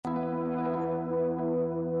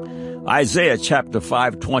Isaiah chapter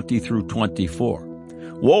 5:20 through 24.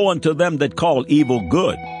 Woe unto them that call evil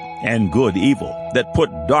good, and good evil, that put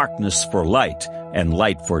darkness for light, and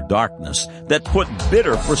light for darkness, that put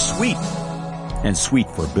bitter for sweet, and sweet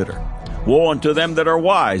for bitter. Woe unto them that are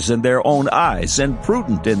wise in their own eyes, and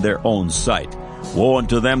prudent in their own sight. Woe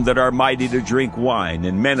unto them that are mighty to drink wine,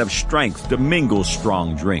 and men of strength to mingle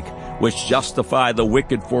strong drink, which justify the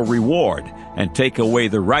wicked for reward, and take away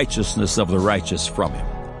the righteousness of the righteous from him.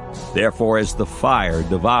 Therefore as the fire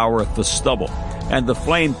devoureth the stubble, and the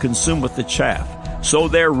flame consumeth the chaff, so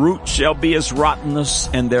their root shall be as rottenness,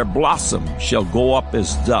 and their blossom shall go up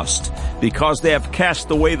as dust, because they have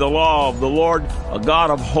cast away the law of the Lord, a God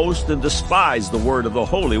of hosts, and despised the word of the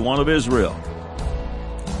Holy One of Israel.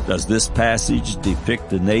 Does this passage depict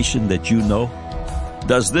the nation that you know?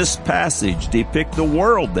 Does this passage depict the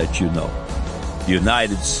world that you know? The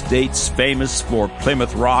United States, famous for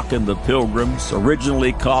Plymouth Rock and the Pilgrims,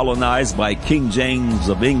 originally colonized by King James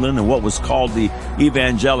of England and what was called the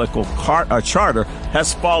Evangelical Charter,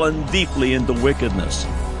 has fallen deeply into wickedness.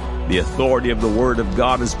 The authority of the Word of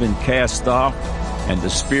God has been cast off, and the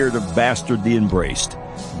spirit of bastardy embraced.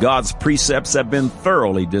 God's precepts have been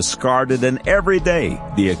thoroughly discarded, and every day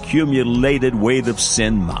the accumulated weight of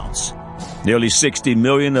sin mounts. Nearly 60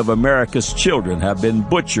 million of America's children have been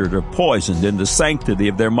butchered or poisoned in the sanctity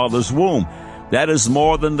of their mother's womb. That is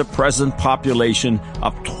more than the present population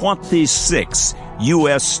of 26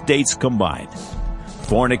 U.S. states combined.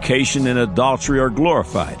 Fornication and adultery are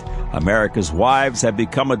glorified. America's wives have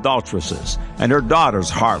become adulteresses, and her daughters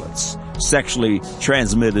harlots. Sexually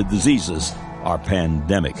transmitted diseases are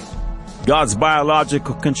pandemic. God's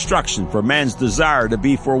biological construction for man's desire to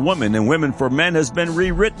be for women and women for men has been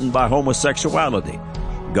rewritten by homosexuality.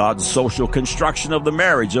 God's social construction of the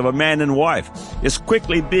marriage of a man and wife is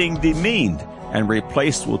quickly being demeaned and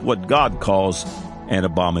replaced with what God calls an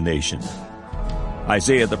abomination.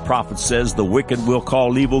 Isaiah the prophet says the wicked will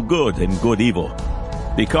call evil good and good evil.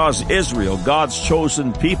 Because Israel, God's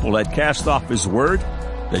chosen people, had cast off his word,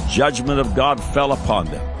 the judgment of God fell upon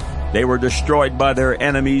them. They were destroyed by their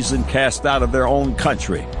enemies and cast out of their own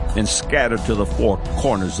country and scattered to the four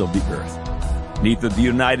corners of the earth. Neither the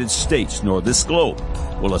United States nor this globe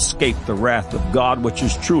will escape the wrath of God, which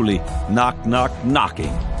is truly knocking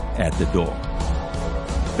at the door.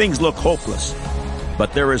 Things look hopeless,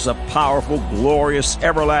 but there is a powerful, glorious,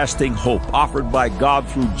 everlasting hope offered by God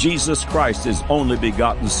through Jesus Christ, his only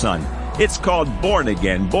begotten Son. It's called born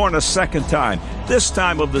again, born a second time, this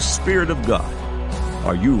time of the Spirit of God.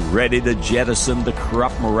 Are you ready to jettison the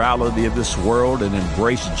corrupt morality of this world and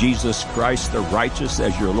embrace Jesus Christ the righteous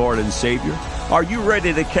as your Lord and Savior? Are you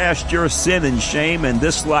ready to cast your sin and shame and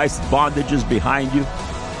this life's bondages behind you?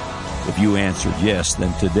 If you answered yes,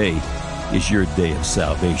 then today is your day of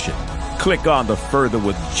salvation. Click on the Further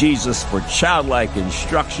with Jesus for childlike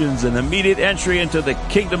instructions and immediate entry into the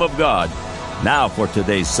kingdom of God. Now for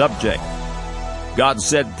today's subject. God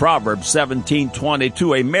said, Proverbs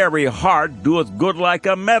 17:22, a merry heart doeth good like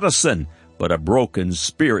a medicine, but a broken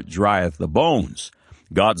spirit drieth the bones.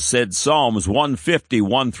 God said, Psalms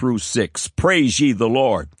 150:1 through 6, praise ye the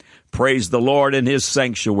Lord. Praise the Lord in his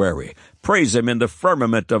sanctuary. Praise him in the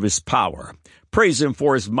firmament of his power. Praise him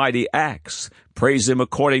for his mighty acts. Praise him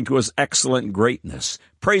according to his excellent greatness.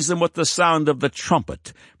 Praise him with the sound of the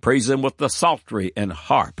trumpet. Praise him with the psaltery and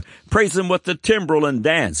harp. Praise him with the timbrel and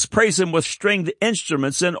dance. Praise him with stringed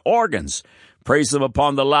instruments and organs. Praise him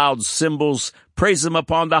upon the loud cymbals. Praise him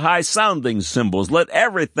upon the high-sounding cymbals. Let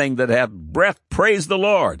everything that hath breath praise the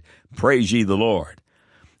Lord. Praise ye the Lord.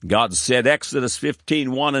 God said, Exodus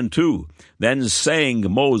 15:1 and 2, Then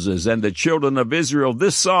sang Moses and the children of Israel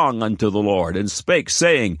this song unto the Lord, and spake,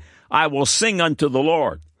 saying, I will sing unto the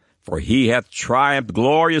Lord, for he hath triumphed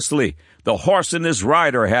gloriously. The horse and his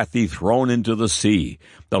rider hath he thrown into the sea.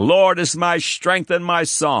 The Lord is my strength and my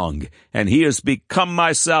song, and he is become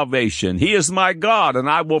my salvation. He is my God, and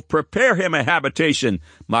I will prepare him a habitation.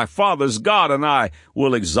 My father's God, and I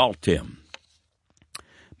will exalt him.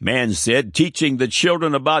 Man said, teaching the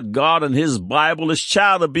children about God and his Bible is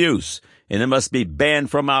child abuse, and it must be banned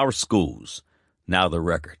from our schools. Now the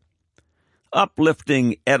record.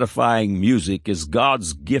 Uplifting, edifying music is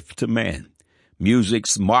God's gift to man.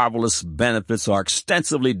 Music's marvelous benefits are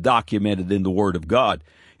extensively documented in the Word of God.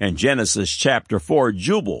 In Genesis chapter 4,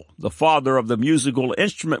 Jubal, the father of the musical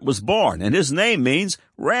instrument, was born, and his name means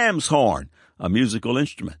ram's horn, a musical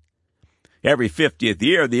instrument. Every 50th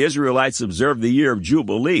year, the Israelites observed the year of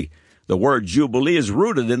Jubilee. The word Jubilee is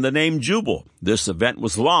rooted in the name Jubal. This event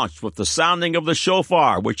was launched with the sounding of the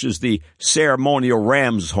shofar, which is the ceremonial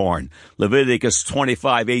ram's horn. Leviticus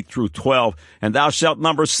 25:8-12. And thou shalt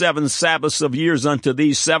number 7 Sabbaths of years unto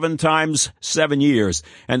thee, 7 times 7 years.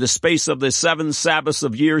 And the space of the 7 Sabbaths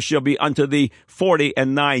of years shall be unto thee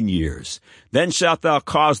 49 years. Then shalt thou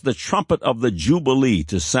cause the trumpet of the Jubilee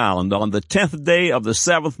to sound. On the 10th day of the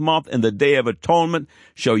 7th month, in the day of atonement,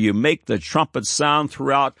 shall you make the trumpet sound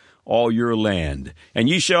throughout all your land. And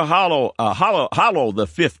ye shall hallow the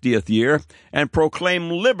 50th year, and proclaim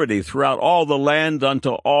liberty throughout all the land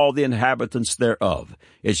unto all the inhabitants thereof.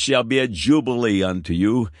 It shall be a jubilee unto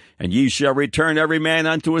you, and ye shall return every man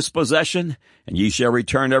unto his possession, and ye shall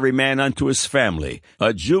return every man unto his family.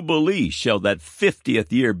 A jubilee shall that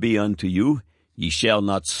 50th year be unto you. Ye shall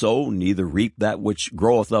not sow, neither reap that which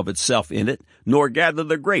groweth of itself in it, nor gather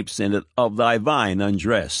the grapes in it of thy vine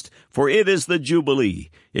undressed. For it is the Jubilee.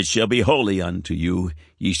 It shall be holy unto you.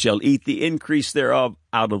 Ye shall eat the increase thereof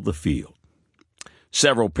out of the field.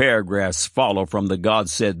 Several paragraphs follow from the God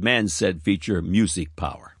Said, Man Said feature, Music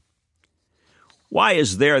Power. Why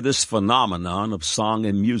is there this phenomenon of song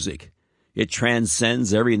and music? It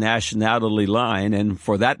transcends every nationality line, and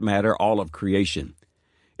for that matter, all of creation.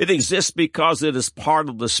 It exists because it is part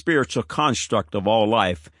of the spiritual construct of all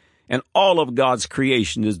life, and all of God's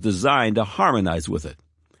creation is designed to harmonize with it.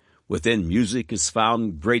 Within music is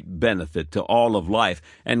found great benefit to all of life,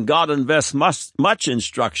 and God invests much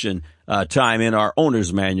instruction time in our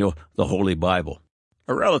owner's manual, the Holy Bible.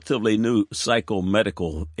 A relatively new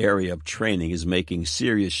psychomedical area of training is making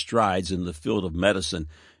serious strides in the field of medicine,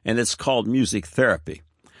 and it's called music therapy.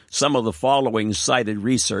 Some of the following cited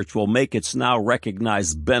research will make its now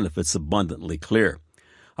recognized benefits abundantly clear.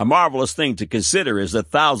 A marvelous thing to consider is that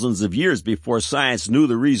thousands of years before science knew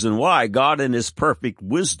the reason why, God in His perfect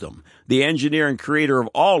wisdom, the engineer and creator of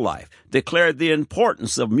all life, declared the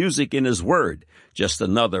importance of music in His Word, just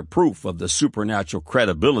another proof of the supernatural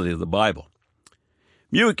credibility of the Bible.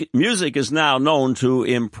 Music is now known to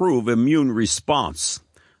improve immune response.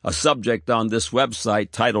 A subject on this website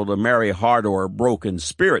titled A Merry Heart or a Broken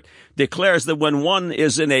Spirit declares that when one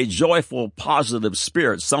is in a joyful, positive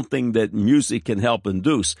spirit, something that music can help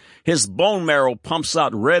induce, his bone marrow pumps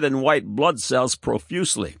out red and white blood cells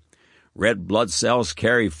profusely. Red blood cells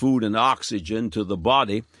carry food and oxygen to the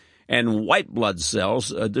body, and white blood cells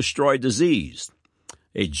destroy disease.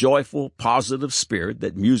 A joyful, positive spirit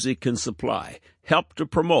that music can supply help to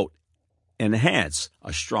promote, enhance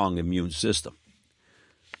a strong immune system.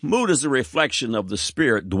 Mood is a reflection of the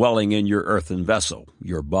spirit dwelling in your earthen vessel,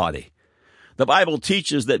 your body. The Bible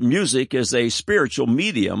teaches that music is a spiritual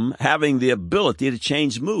medium having the ability to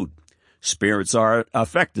change mood. Spirits are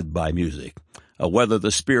affected by music, whether the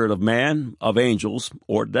spirit of man, of angels,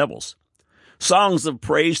 or devils. Songs of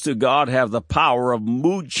praise to God have the power of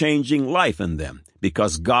mood-changing life in them,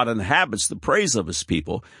 because God inhabits the praise of His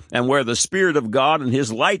people, and where the Spirit of God and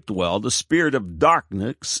His light dwell, the spirit of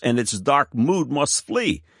darkness and its dark mood must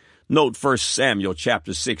flee. Note 1 Samuel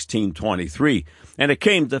chapter 16:23. And it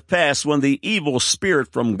came to pass when the evil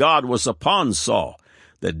spirit from God was upon Saul,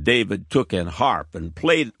 that David took an harp and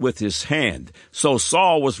played it with his hand. So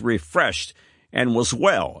Saul was refreshed and was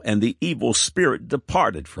well, and the evil spirit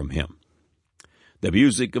departed from him. The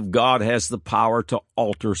music of God has the power to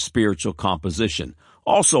alter spiritual composition.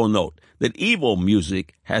 Also note that evil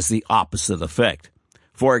music has the opposite effect.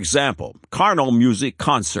 For example, carnal music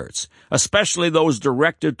concerts, especially those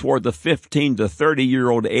directed toward the 15 to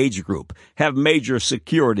 30-year-old age group, have major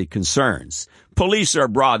security concerns. Police are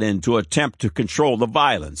brought in to attempt to control the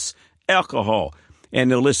violence, alcohol,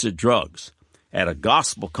 and illicit drugs. At a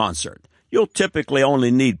gospel concert, you'll typically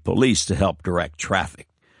only need police to help direct traffic.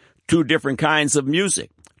 2 different kinds of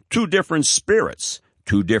music, 2 different spirits,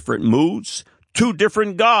 2 different moods, 2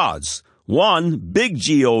 different gods, one big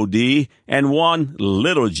G-O-D and one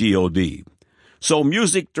little G-O-D. So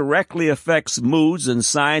music directly affects moods, and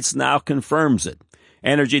science now confirms it.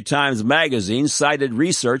 Energy Times magazine cited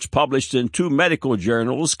research published in 2 medical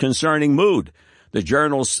journals concerning mood. The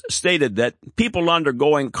journals stated that people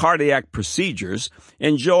undergoing cardiac procedures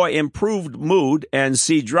enjoy improved mood and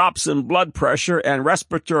see drops in blood pressure and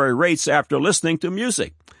respiratory rates after listening to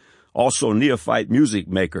music. Also, neophyte music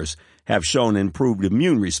makers have shown improved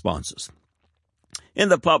immune responses. In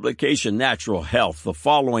the publication Natural Health, the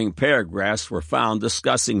following paragraphs were found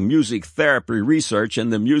discussing music therapy research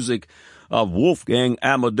and the music of Wolfgang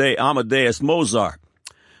Amadeus Mozart.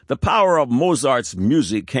 The power of Mozart's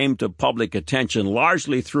music came to public attention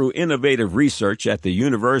largely through innovative research at the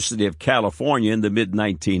University of California in the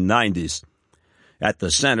mid-1990s. At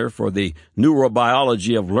the Center for the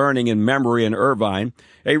Neurobiology of Learning and Memory in Irvine,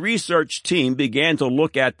 a research team began to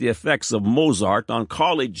look at the effects of Mozart on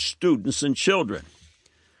college students and children.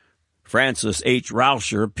 Frances H.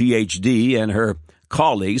 Rauscher, Ph.D., and her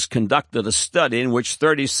colleagues conducted a study in which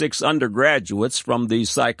 36 undergraduates from the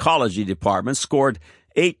psychology department scored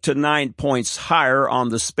 8 to 9 points higher on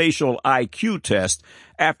the spatial IQ test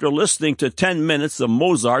after listening to 10 minutes of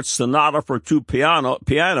Mozart's Sonata for Two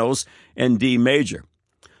Pianos in D major.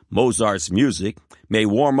 Mozart's music may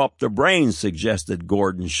warm up the brain, suggested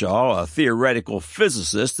Gordon Shaw, a theoretical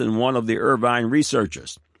physicist and one of the Irvine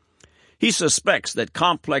researchers. He suspects that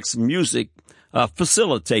complex music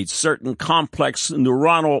facilitates certain complex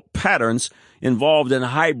neuronal patterns involved in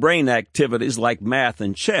high brain activities like math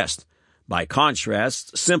and chess. By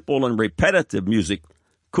contrast, simple and repetitive music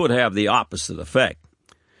could have the opposite effect.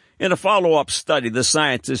 In a follow-up study, the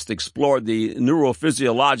scientists explored the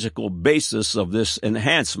neurophysiological basis of this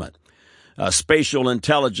enhancement. Spatial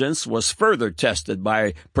intelligence was further tested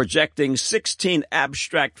by projecting 16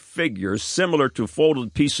 abstract figures similar to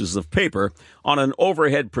folded pieces of paper on an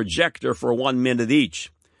overhead projector for 1 minute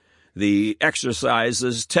each. The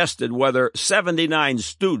exercises tested whether 79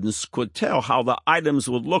 students could tell how the items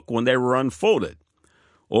would look when they were unfolded.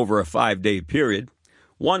 Over a 5-day period,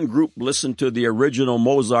 one group listened to the original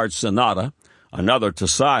Mozart sonata, another to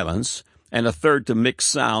silence, and a third to mixed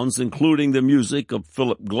sounds, including the music of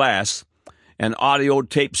Philip Glass, an audio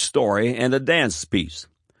tape story, and a dance piece.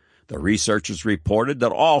 The researchers reported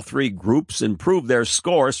that all 3 groups improved their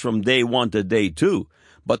scores from day 1 to day 2,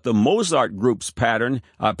 but the Mozart group's pattern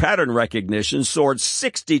recognition soared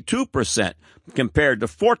 62% compared to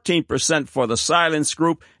 14% for the silence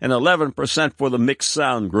group and 11% for the mixed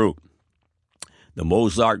sound group. The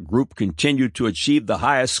Mozart group continued to achieve the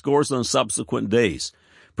highest scores on subsequent days.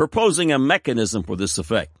 Proposing a mechanism for this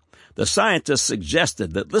effect, the scientists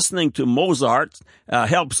suggested that listening to Mozart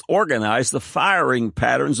helps organize the firing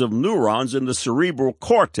patterns of neurons in the cerebral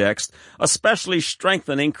cortex, especially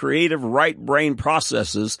strengthening creative right brain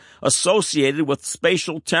processes associated with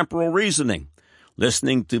spatial temporal reasoning.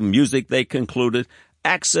 Listening to music, they concluded,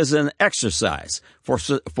 acts as an exercise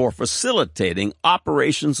for facilitating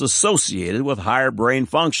operations associated with higher brain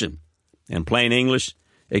function. In plain English,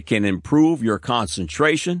 it can improve your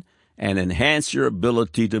concentration and enhance your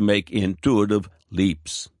ability to make intuitive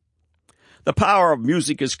leaps. The power of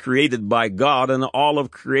music is created by God, and all of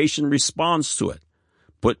creation responds to it.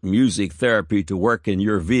 Put music therapy to work in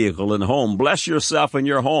your vehicle and home. Bless yourself in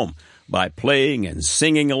your home by playing and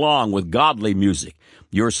singing along with godly music.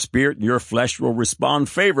 Your spirit and your flesh will respond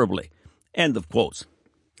favorably. End of quotes.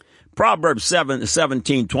 Proverbs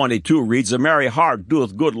 17:22 reads, "A merry heart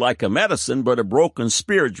doeth good like a medicine, but a broken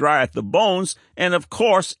spirit drieth the bones," and of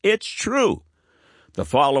course, it's true. The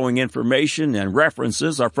following information and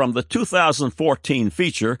references are from the 2014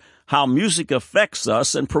 feature, How Music Affects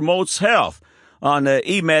Us and Promotes Health, on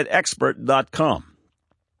emedexpert.com.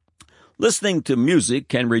 Listening to music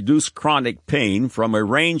can reduce chronic pain from a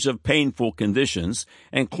range of painful conditions,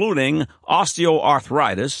 including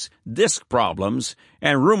osteoarthritis, disc problems,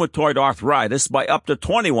 and rheumatoid arthritis by up to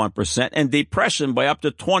 21% and depression by up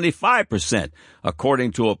to 25%,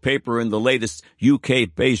 according to a paper in the latest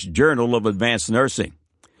UK-based Journal of Advanced Nursing.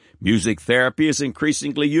 Music therapy is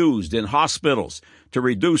increasingly used in hospitals to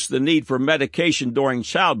reduce the need for medication during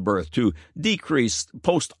childbirth, to decrease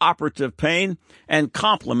post-operative pain, and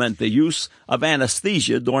complement the use of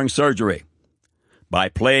anesthesia during surgery. By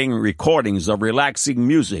playing recordings of relaxing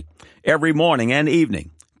music every morning and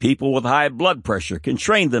evening, people with high blood pressure can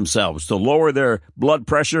train themselves to lower their blood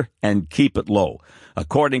pressure and keep it low.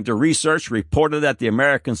 According to research reported at the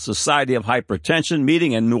American Society of Hypertension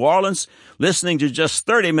meeting in New Orleans, listening to just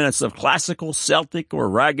 30 minutes of classical, Celtic, or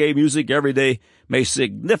reggae music every day may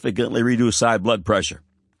significantly reduce high blood pressure.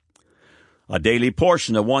 A daily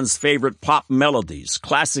portion of one's favorite pop melodies,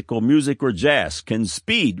 classical music, or jazz can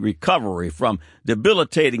speed recovery from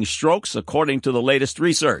debilitating strokes, according to the latest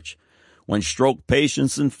research. When stroke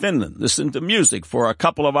patients in Finland listen to music for a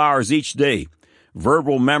couple of hours each day,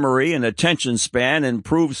 verbal memory and attention span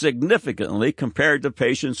improve significantly compared to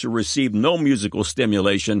patients who received no musical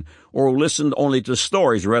stimulation or listened only to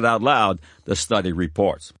stories read out loud, the study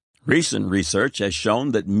reports. Recent research has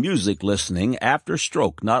shown that music listening after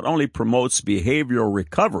stroke not only promotes behavioral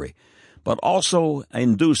recovery, but also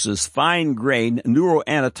induces fine-grained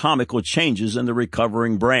neuroanatomical changes in the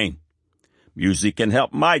recovering brain. Music can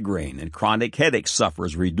help migraine and chronic headache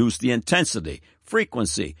sufferers reduce the intensity,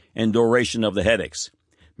 frequency, and duration of the headaches.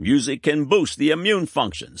 Music can boost the immune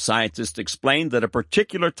function. Scientists explain that a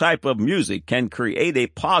particular type of music can create a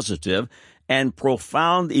positive and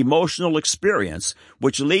profound emotional experience,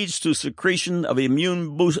 which leads to secretion of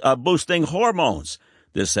immune-boosting hormones.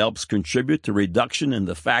 This helps contribute to reduction in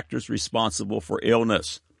the factors responsible for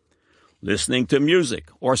illness. Listening to music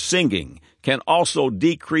or singing can also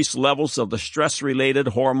decrease levels of the stress-related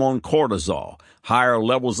hormone cortisol. Higher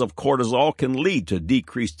levels of cortisol can lead to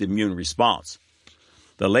decreased immune response.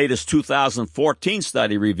 The latest 2014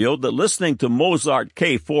 study revealed that listening to Mozart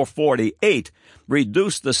K448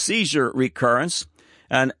 reduced the seizure recurrence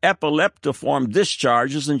and epileptiform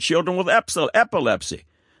discharges in children with epilepsy.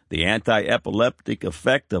 The anti-epileptic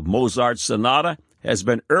effect of Mozart's sonata has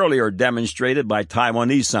been earlier demonstrated by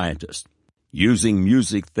Taiwanese scientists. Using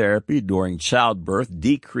music therapy during childbirth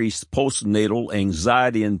decreased postnatal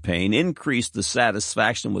anxiety and pain, increased the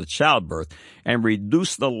satisfaction with childbirth, and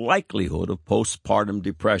reduced the likelihood of postpartum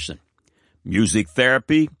depression. Music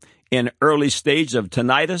therapy in early stage of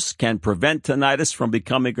tinnitus can prevent tinnitus from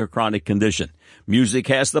becoming a chronic condition. Music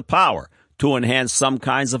has the power to enhance some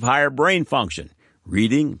kinds of higher brain function.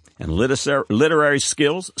 Reading and literary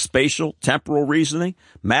skills, spatial, temporal reasoning,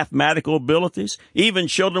 mathematical abilities, even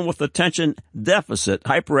children with attention deficit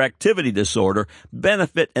hyperactivity disorder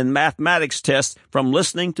benefit in mathematics tests from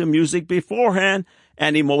listening to music beforehand,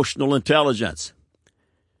 and emotional intelligence.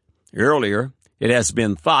 Earlier, it has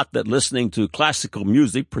been thought that listening to classical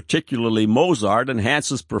music, particularly Mozart,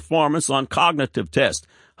 enhances performance on cognitive tests.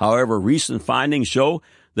 However, recent findings show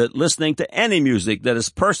that listening to any music that is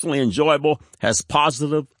personally enjoyable has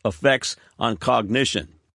positive effects on cognition.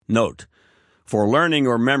 Note, for learning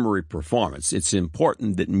or memory performance, it's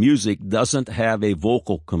important that music doesn't have a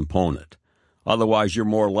vocal component. Otherwise, you're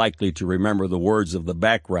more likely to remember the words of the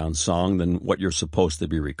background song than what you're supposed to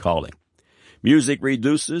be recalling. Music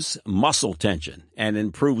reduces muscle tension and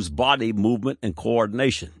improves body movement and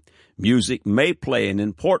coordination. Music may play an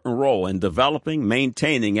important role in developing,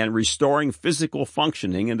 maintaining, and restoring physical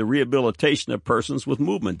functioning and the rehabilitation of persons with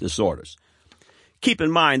movement disorders. Keep in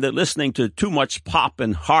mind that listening to too much pop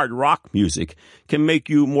and hard rock music can make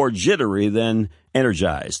you more jittery than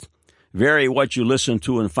energized. Vary what you listen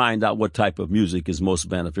to and find out what type of music is most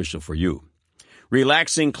beneficial for you.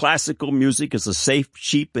 Relaxing classical music is a safe,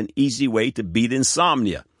 cheap, and easy way to beat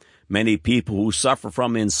insomnia. Many people who suffer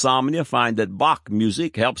from insomnia find that Bach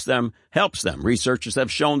music helps them. Researchers have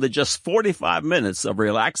shown that just 45 minutes of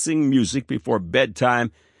relaxing music before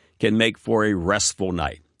bedtime can make for a restful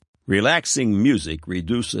night. Relaxing music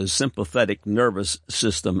reduces sympathetic nervous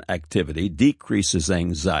system activity, decreases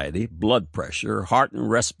anxiety, blood pressure, heart and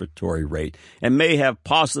respiratory rate, and may have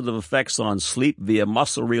positive effects on sleep via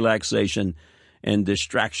muscle relaxation and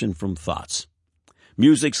distraction from thoughts.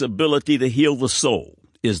 Music's ability to heal the soul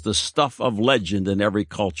is the stuff of legend in every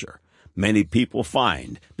culture. Many people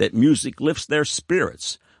find that music lifts their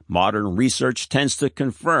spirits. Modern research tends to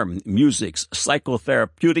confirm music's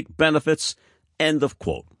psychotherapeutic benefits. End of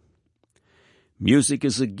quote. Music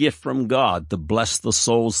is a gift from God to bless the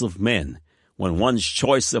souls of men. When one's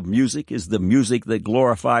choice of music is the music that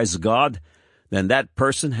glorifies God, then that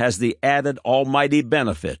person has the added almighty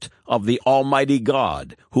benefit of the Almighty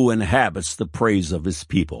God who inhabits the praise of His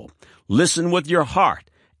people. Listen with your heart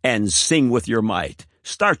and sing with your might.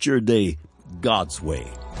 Start your day God's way.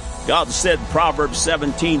 God said, Proverbs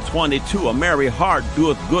 17:22, a merry heart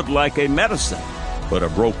doeth good like a medicine, but a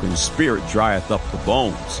broken spirit drieth up the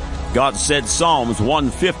bones. God said, Psalms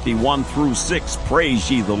 150:1-6, praise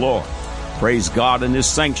ye the Lord. Praise God in His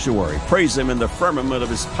sanctuary. Praise Him in the firmament of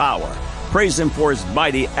His power. Praise Him for His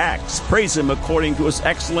mighty acts. Praise Him according to His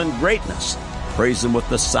excellent greatness. Praise Him with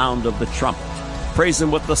the sound of the trumpet. Praise Him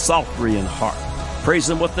with the psaltery and harp. Praise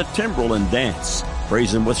Him with the timbrel and dance.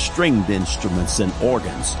 Praise Him with stringed instruments and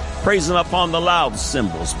organs. Praise Him upon the loud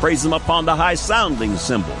cymbals. Praise Him upon the high-sounding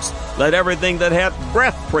cymbals. Let everything that hath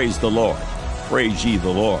breath praise the Lord. Praise ye the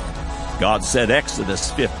Lord. God said,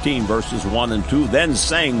 Exodus 15:1-2, Then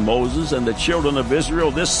sang Moses and the children of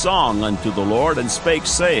Israel this song unto the Lord, and spake,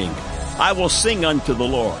 saying, I will sing unto the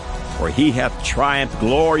Lord, for He hath triumphed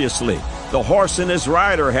gloriously. The horse and his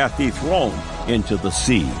rider hath He thrown into the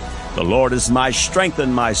sea. The Lord is my strength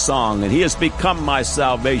and my song, and He has become my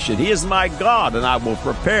salvation. He is my God, and I will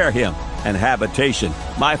prepare Him an habitation.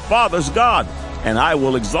 My Father's God, and I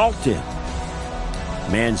will exalt Him.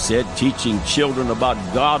 Man said teaching children about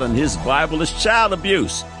God and His Bible is child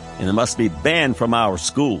abuse, and it must be banned from our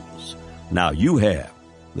schools. Now you have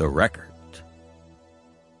the record.